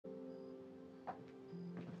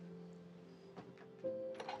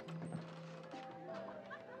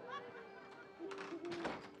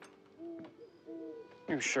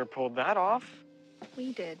You sure pulled that off.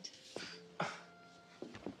 We did.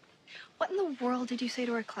 What in the world did you say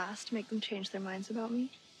to our class to make them change their minds about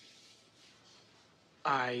me?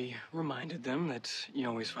 I reminded them that you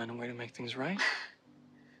always find a way to make things right.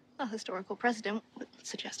 A historical precedent would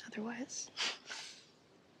suggest otherwise.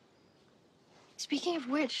 Speaking of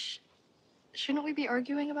which, shouldn't we be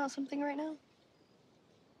arguing about something right now?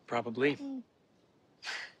 Probably.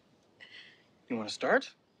 You want to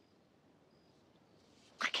start?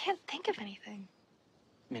 I can't think of anything.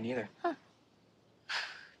 Me neither. Huh.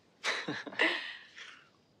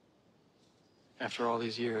 After all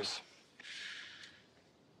these years,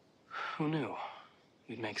 who knew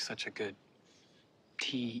you'd make such a good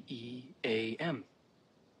T-E-A-M?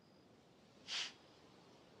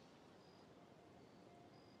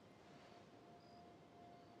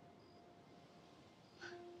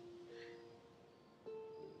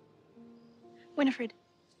 Winifred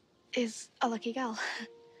is a lucky gal.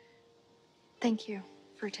 Thank you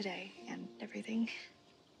for today and everything.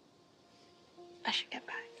 I should get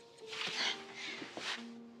back.